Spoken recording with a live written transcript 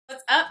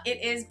up?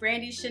 It is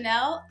Brandy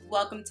Chanell.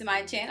 Welcome to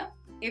my channel.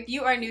 If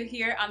you are new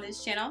here on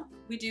this channel,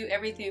 we do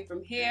everything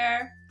from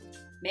hair,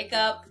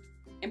 makeup,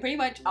 and pretty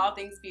much all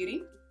things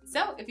beauty.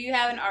 So if you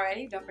haven't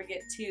already, don't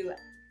forget to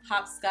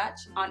hopscotch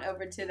on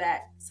over to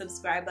that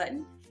subscribe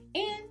button.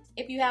 And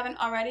if you haven't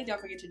already, don't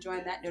forget to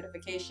join that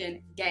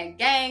notification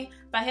gang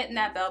by hitting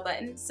that bell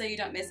button so you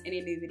don't miss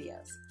any new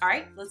videos. All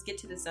right, let's get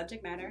to the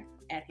subject matter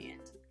at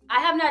hand. I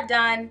have not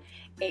done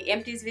a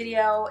empties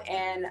video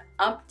in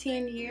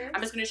umpteen years. I'm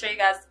just going to show you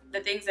guys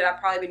the things that I've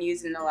probably been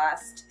using in the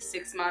last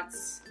 6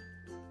 months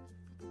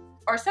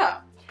or so.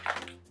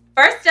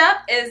 First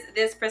up is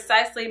this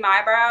Precisely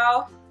My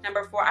Brow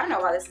number 4. I don't know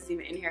why this is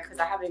even in here because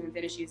I haven't even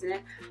finished using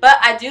it. But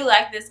I do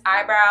like this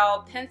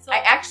eyebrow pencil.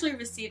 I actually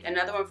received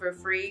another one for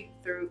free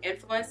through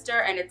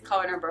Influencer, and it's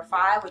color number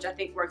 5, which I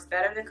think works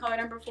better than color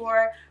number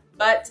 4.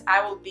 But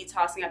I will be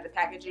tossing out the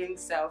packaging,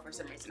 so for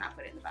some reason I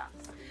put it in the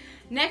box.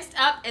 Next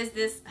up is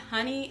this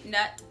Honey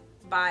Nut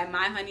by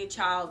My Honey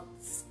Child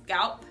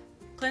Scalp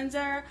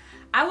Cleanser.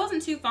 I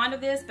wasn't too fond of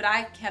this, but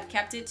I have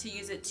kept it to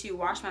use it to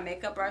wash my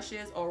makeup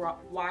brushes or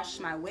wash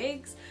my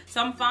wigs.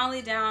 So I'm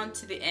finally down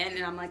to the end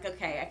and I'm like,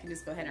 okay, I can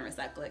just go ahead and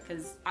recycle it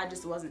because I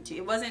just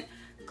it wasn't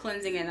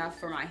cleansing enough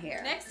for my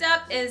hair. Next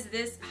up is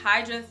this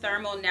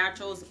Hydrothermal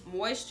Naturals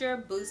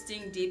Moisture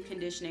Boosting Deep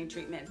Conditioning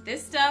Treatment.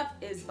 This stuff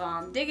is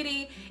bomb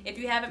diggity. If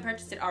you haven't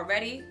purchased it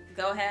already,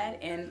 go ahead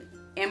and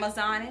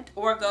Amazon it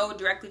or go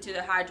directly to the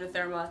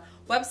Hydrothermal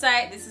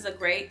website. This is a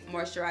great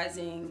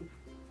moisturizing.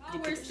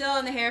 While we're still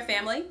in the hair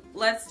family,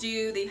 let's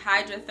do the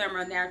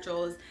Hydrothermal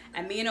Naturals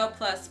Amino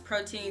Plus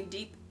Protein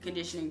Deep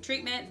Conditioning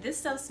Treatment. This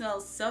stuff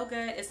smells so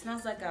good. It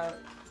smells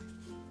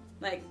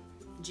like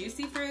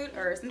juicy fruit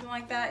or something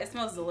like that. It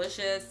smells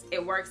delicious.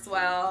 It works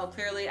well.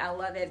 Clearly, I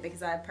love it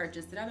because I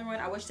purchased another one.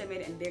 I wish they made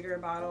it in bigger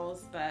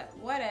bottles, but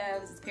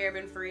whatevs. It's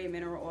paraben free,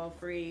 mineral oil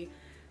free,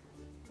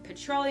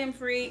 petroleum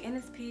free, and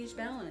it's pH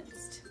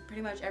balanced.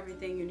 Pretty much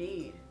everything you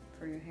need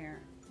for your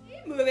hair.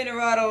 Moving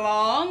right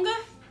along.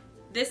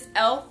 This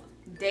e.l.f.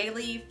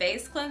 Daily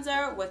Face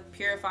Cleanser with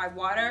purified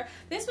water.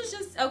 This was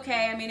just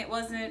okay. I mean, it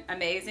wasn't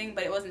amazing,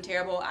 but it wasn't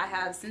terrible. I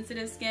have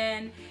sensitive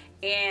skin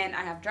and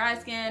I have dry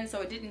skin,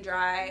 so it didn't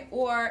dry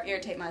or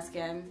irritate my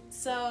skin.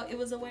 So it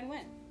was a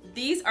win-win.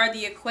 These are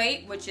the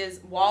Equate, which is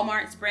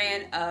Walmart's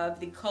brand of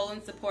the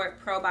Colon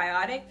Support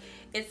Probiotic.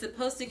 It's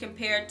supposed to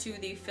compare to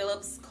the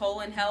Philips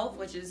Colon Health,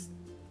 which is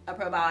a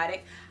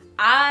probiotic.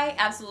 I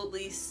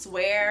absolutely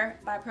swear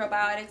by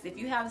probiotics. If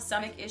you have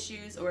stomach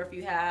issues or if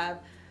you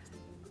have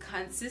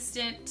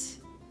consistent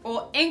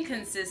or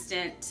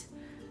inconsistent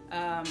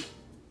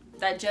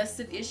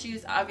digestive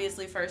issues,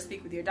 obviously first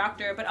speak with your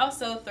doctor, but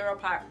also throw a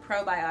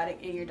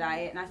probiotic in your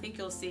diet and I think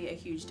you'll see a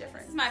huge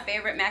difference. This is my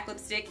favorite MAC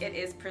lipstick. It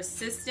is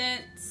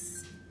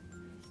Persistence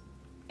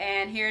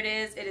and here it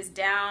is. It is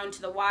down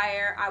to the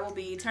wire. I will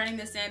be turning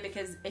this in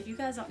because if you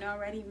guys don't know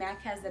already,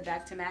 MAC has the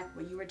Back to MAC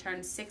where you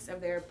return 6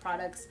 of their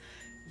products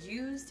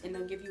used and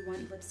they'll give you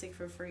 1 lipstick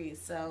for free,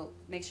 so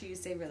make sure you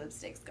save your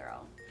lipsticks,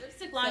 girl.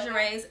 Lipstick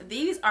lingeries.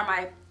 These are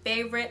my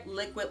favorite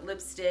liquid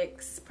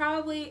lipsticks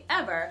probably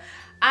ever.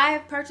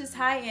 I've purchased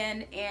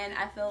high-end and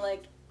I feel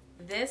like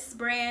this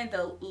brand,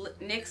 the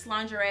NYX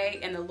lingerie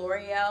and the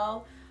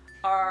L'Oreal,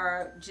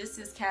 are just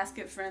as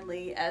casket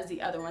friendly as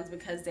the other ones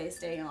because they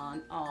stay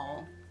on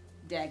all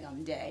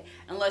daggum day.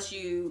 Unless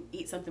you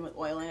eat something with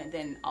oil in it,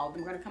 then all of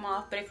them are going to come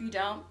off, but if you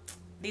don't,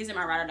 these are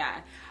my ride or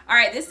die.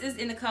 Alright, this is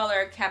in the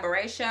color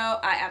Cabaret Show.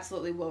 I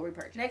absolutely will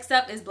repurchase. Next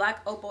up is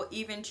Black Opal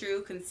Even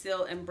True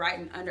Conceal and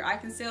Brighten Under Eye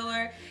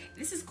Concealer.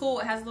 This is cool.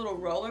 It has a little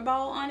roller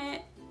ball on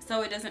it,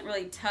 so it doesn't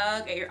really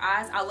tug at your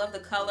eyes. I love the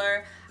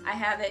color. I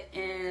have it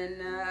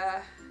in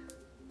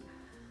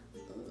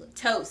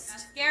Toast.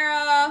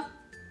 Mascara,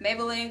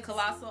 Maybelline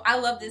Colossal. I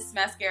love this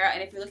mascara,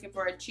 and if you're looking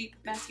for a cheap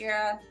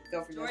mascara,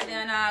 go for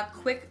Jordana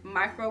Quick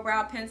Micro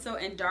Brow Pencil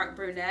in Dark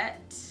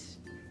Brunette.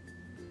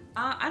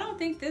 I don't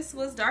think this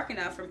was dark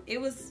enough. It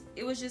was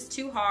just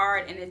too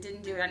hard and it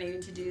didn't do what I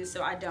needed to do,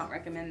 so I don't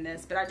recommend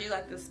this, but I do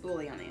like the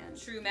spoolie on the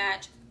end. True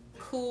Match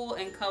Cool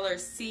in color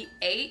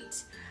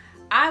C8.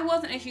 I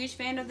wasn't a huge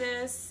fan of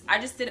this. I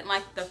just didn't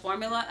like the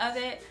formula of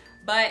it,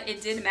 but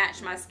it did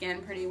match my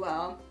skin pretty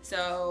well,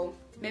 so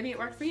maybe it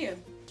worked for you,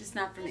 just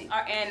not for me.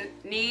 Are in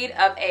need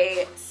of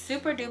a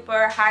super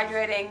duper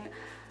hydrating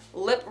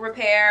lip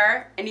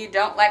repair and you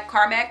don't like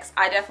Carmex,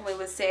 I definitely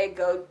would say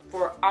go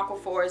for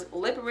Aquaphor's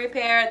lip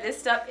repair. This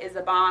stuff is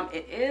a bomb.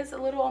 It is a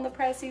little on the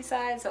pricey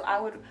side, so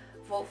I would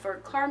vote for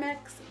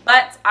Carmex,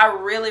 but I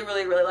really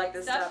like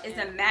this stuff. It's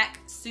a MAC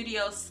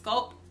Studio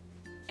Sculpt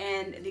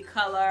in the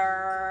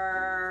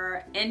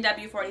color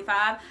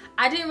NW45.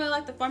 I didn't really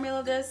like the formula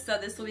of this, so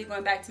this will be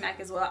going back to MAC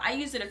as well. I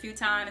used it a few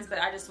times, but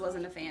I just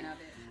wasn't a fan of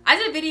it. I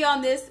did a video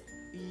on this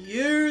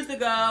years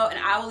ago and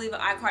I will leave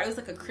an iCard. It was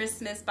like a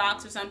Christmas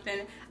box or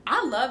something.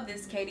 I love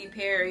this Katy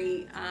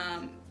Perry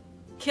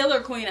Killer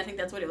Queen, I think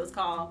that's what it was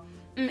called.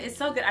 It's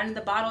so good. I mean,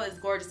 the bottle is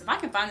gorgeous. If I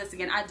can find this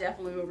again, I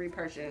definitely will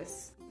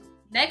repurchase.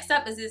 Next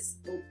up is this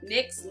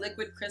NYX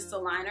Liquid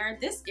Crystal Liner.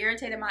 This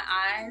irritated my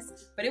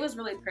eyes, but it was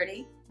really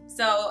pretty.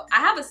 So I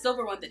have a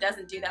silver one that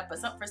doesn't do that, but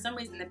for some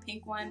reason the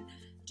pink one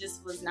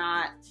just was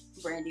not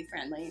Brandy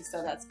friendly.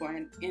 So that's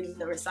going in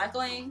the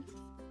recycling.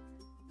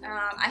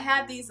 I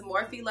had these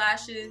Morphe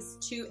lashes,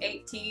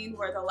 218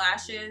 were the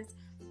lashes.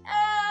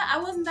 I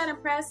wasn't that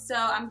impressed, so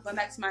I'm going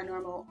back to my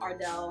normal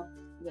Ardell.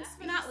 Last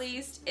but not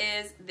least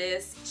is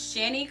this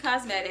Shani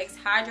Cosmetics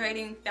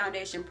Hydrating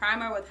Foundation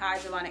Primer with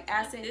Hyaluronic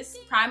Acid. This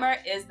primer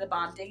is the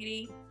Bomb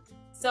Diggity.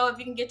 So if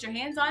you can get your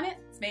hands on it,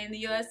 it's made in the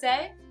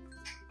USA.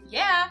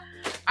 Yeah.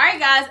 Alright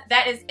guys,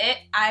 that is it.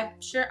 I'm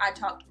sure I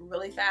talked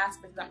really fast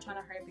because I'm trying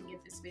to hurry up and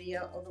get this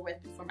video over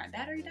with before my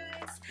battery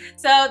dies.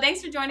 So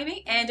thanks for joining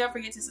me, and don't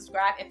forget to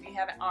subscribe if you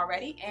haven't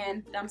already,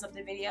 and thumbs up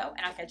the video,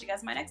 and I'll catch you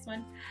guys in my next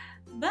one.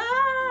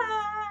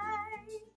 Bye!